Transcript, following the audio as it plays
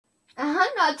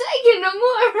I'm not taking no more.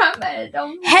 I better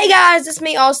don't. Hey guys, it's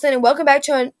me, Austin, and welcome back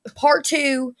to part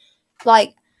 2,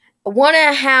 like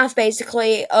 1.5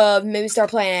 basically, of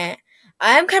Moviestarplanet.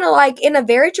 I'm kind of like in a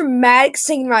very dramatic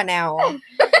scene right now.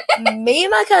 Me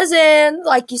and my cousin,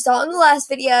 like you saw in the last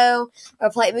video,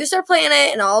 are playing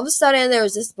Moviestarplanet, and all of a sudden there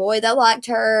was this boy that liked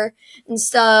her and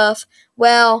stuff.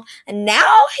 Well, and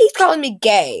now he's calling me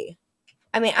gay.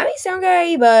 I may sound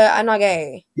gay, but I'm not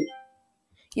gay.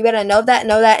 You better know that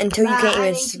until you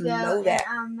can't even know that.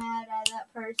 I'm mad at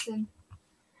that person.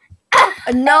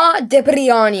 Not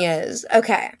Deprianias.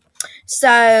 Okay.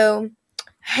 So,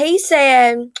 he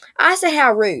said, I said,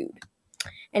 how rude.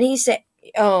 And he said,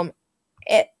 F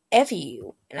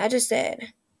you. And I just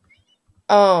said,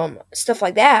 stuff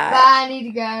like that. Bye, I need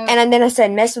to go. And then I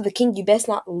said, mess with the king, you best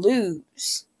not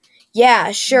lose.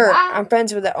 Yeah, sure. Bye. I'm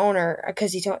friends with the owner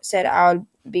because he said I would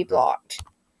be blocked.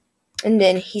 And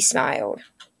then he smiled.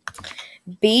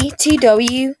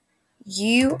 BTW,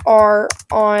 you are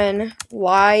on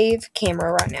live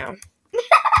camera right now.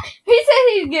 He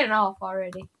said he's getting off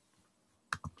already.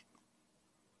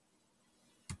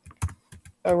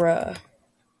 Bruh.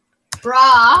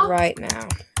 Right now.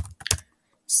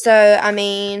 So,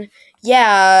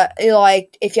 yeah,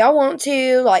 like, if y'all want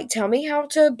to, like, tell me how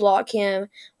to block him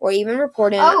or even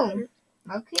report him. Oh,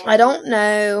 okay. I don't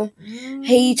know.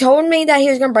 He told me that he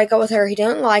was going to break up with her. He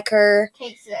didn't like her.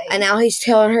 Can't say. And now he's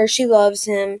telling her she loves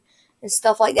him and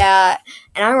stuff like that.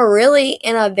 And I'm really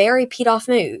in a very peed off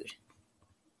mood.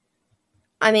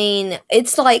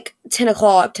 It's like 10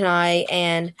 o'clock tonight,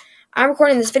 and I'm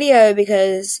recording this video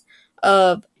because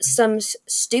of some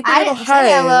stupid little hoe.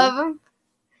 I love him.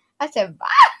 I said bye.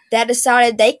 That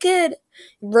decided they could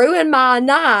ruin my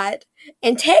night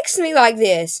and text me like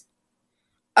this.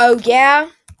 Oh, yeah?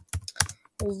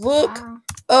 Look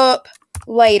up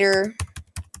later.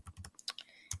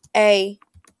 A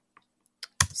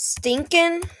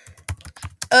stinking,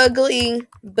 ugly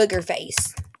booger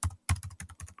face.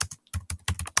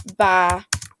 By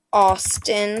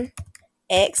Austin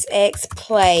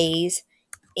XX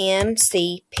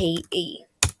MCPE.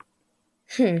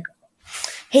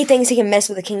 He thinks he can mess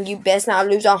with the king. You best not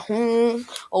lose a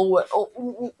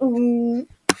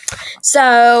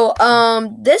So,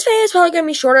 this video is probably going to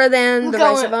be shorter than the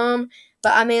rest of them.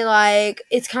 But,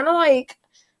 it's kind of like,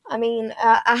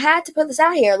 I had to put this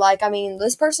out here. Like,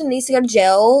 this person needs to go to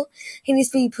jail. He needs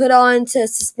to be put on to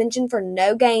suspension for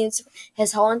no games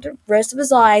his whole rest of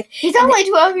his life. He's only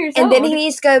 12 years old. And then he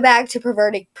needs to go back to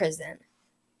perverted prison.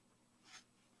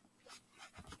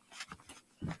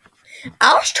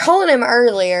 I was trolling him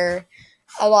earlier.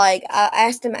 I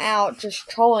asked him out, just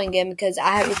trolling him because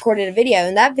I had recorded a video,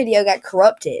 and that video got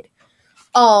corrupted.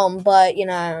 But, he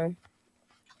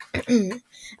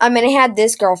had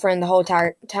this girlfriend the whole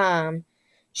time.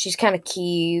 She's kind of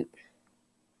cute.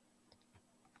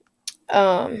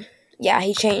 Yeah,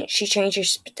 she changed her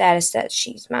status that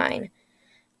she's mine.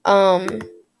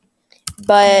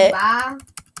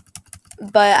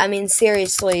 But,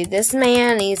 seriously, this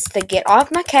man needs to get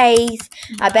off my case.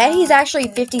 I bet he's actually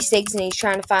 56 and he's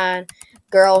trying to find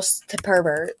girls to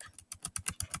pervert.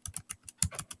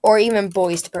 Or even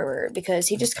boys to pervert, because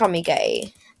he just called me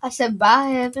gay. I said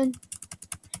bye, Evan.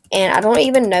 And I don't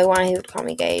even know why he would call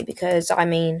me gay, because,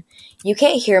 you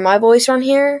can't hear my voice on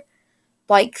here,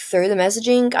 like, through the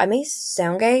messaging. I may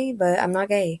sound gay, but I'm not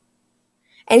gay.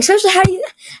 And especially, how are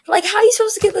you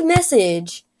supposed to get the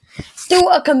message? Through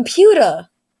a computer.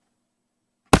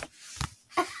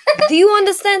 Do you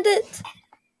understand it?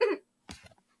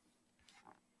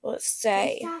 Let's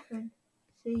say.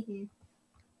 See you.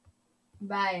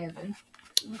 Bye, Evan.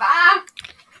 Bye,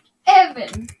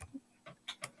 Evan.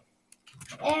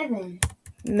 Evan.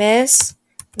 Mess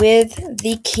with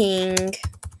the king.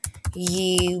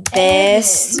 You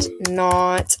best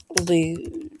not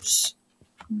lose.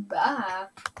 Bye.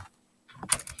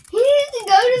 He needs to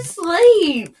go to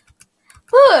sleep.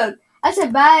 Look, I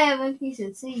said bye, Evan. He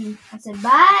said see you. I said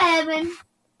bye, Evan.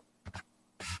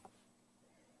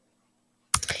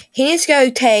 He needs to go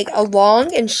take a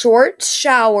long and short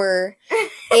shower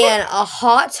in a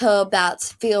hot tub that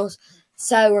feels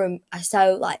so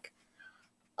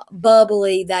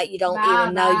bubbly that you don't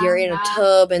even know you're in a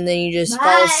tub, and then you just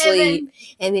fall asleep, Evan.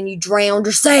 And then you drown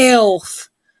yourself,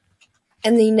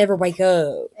 and then you never wake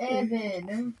up.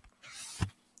 Evan.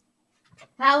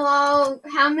 How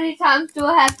many times do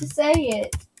I have to say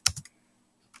it?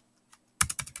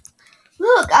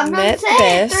 Look, I'm going to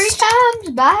say it 3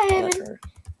 times. Bye, Evan.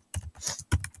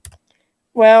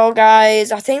 Well,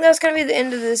 guys, I think that's going to be the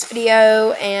end of this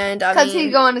video, and because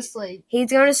he's going to sleep. He's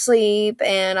going to sleep,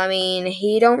 and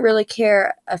he don't really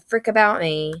care a frick about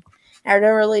me. I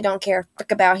don't care a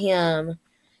frick about him.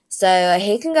 So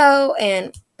he can go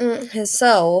and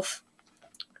himself.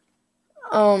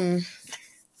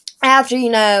 After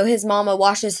his mama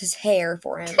washes his hair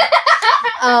for him.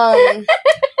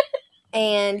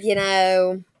 And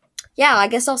yeah, I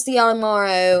guess I'll see y'all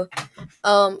tomorrow.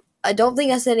 I don't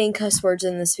think I said any cuss words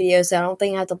in this video, so I don't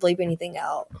think I have to bleep anything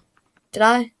out. Did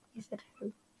I? You said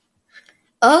who?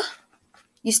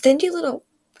 You stingy little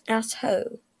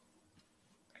asshole.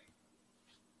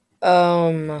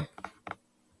 I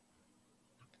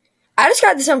just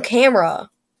got this on camera.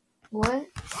 What?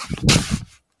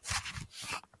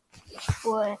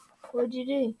 What? What'd you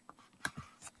do?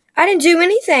 I didn't do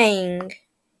anything.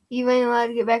 You ain't allowed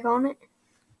to get back on it?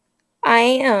 I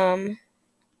am.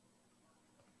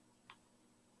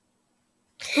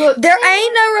 Look, There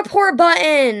ain't no report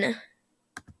button.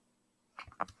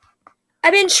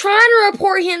 I've been trying to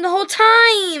report him the whole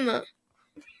time.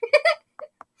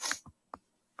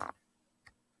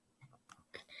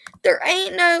 There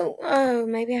ain't no... Oh,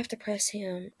 maybe I have to press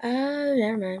him. Oh,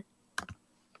 never mind.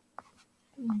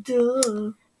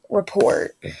 Duh.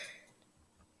 Report.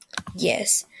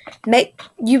 Yes.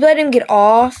 You let him get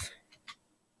off.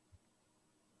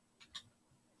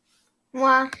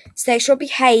 Why? Sexual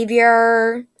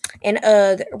behavior and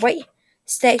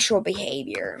sexual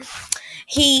behavior.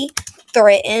 He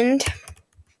threatened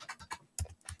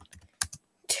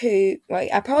to...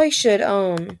 Wait, I probably should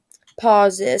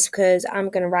pause this because I'm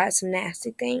going to write some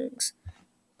nasty things.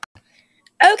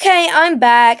 Okay, I'm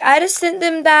back. I just sent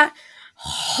them that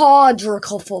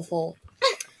hodrical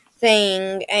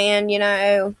thing, and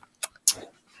I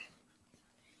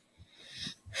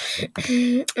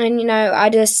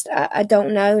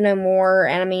don't know no more,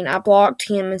 and I mean, I blocked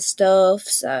him and stuff,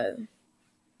 so.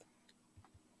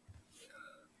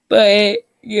 But,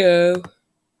 yeah.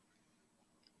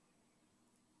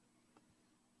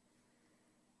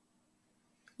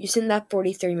 You sent that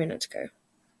 43 minutes ago.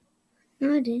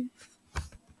 No, I didn't.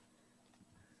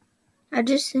 I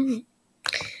just sent it.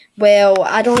 Well,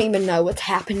 I don't even know what's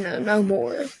happening no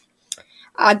more.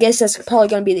 I guess that's probably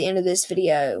going to be the end of this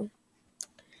video.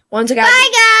 Once I got...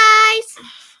 Bye, guys!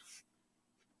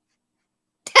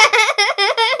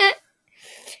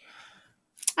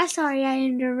 I'm sorry I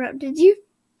interrupted you.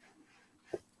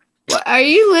 What, are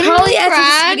you literally Probably after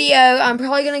this crying? video, I'm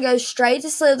probably going to go straight to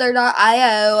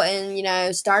slither.io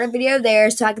and, start a video there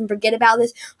so I can forget about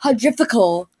this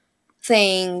hodrifical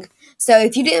thing. So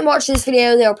if you didn't watch this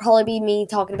video, there'll probably be me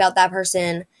talking about that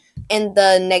person in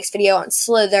the next video on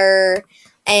Slither.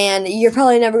 And you're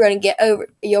probably never going to get over...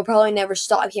 You'll probably never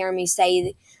stop hearing me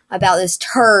say about this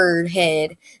turd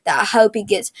head that I hope he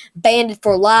gets banned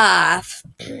for life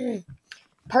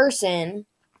person.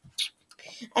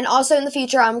 And also in the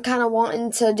future, I'm kind of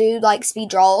wanting to do, like, speed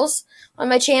draws on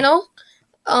my channel.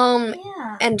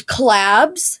 Yeah. And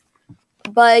collabs.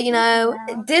 But,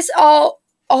 this all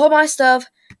my stuff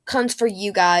comes for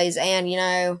you guys. And,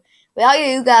 without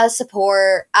you guys'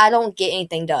 support, I don't get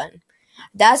anything done.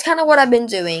 That's kind of what I've been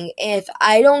doing. If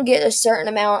I don't get a certain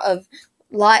amount of,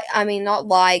 not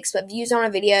likes, but views on a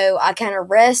video, I kind of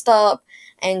rest up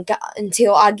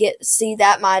until I see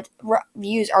that my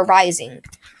views are rising.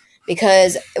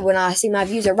 Because when I see my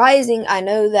views are rising, I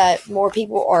know that more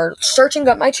people are searching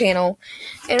up my channel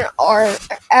and are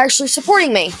actually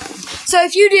supporting me. So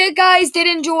if you guys did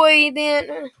enjoy,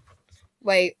 then...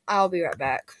 Wait, I'll be right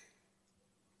back.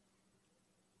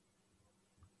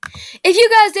 If you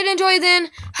guys did enjoy, then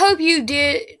hope you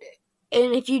did.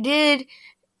 And if you did,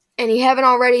 and you haven't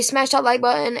already, smash that like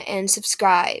button and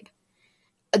subscribe.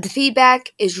 The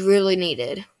feedback is really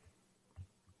needed.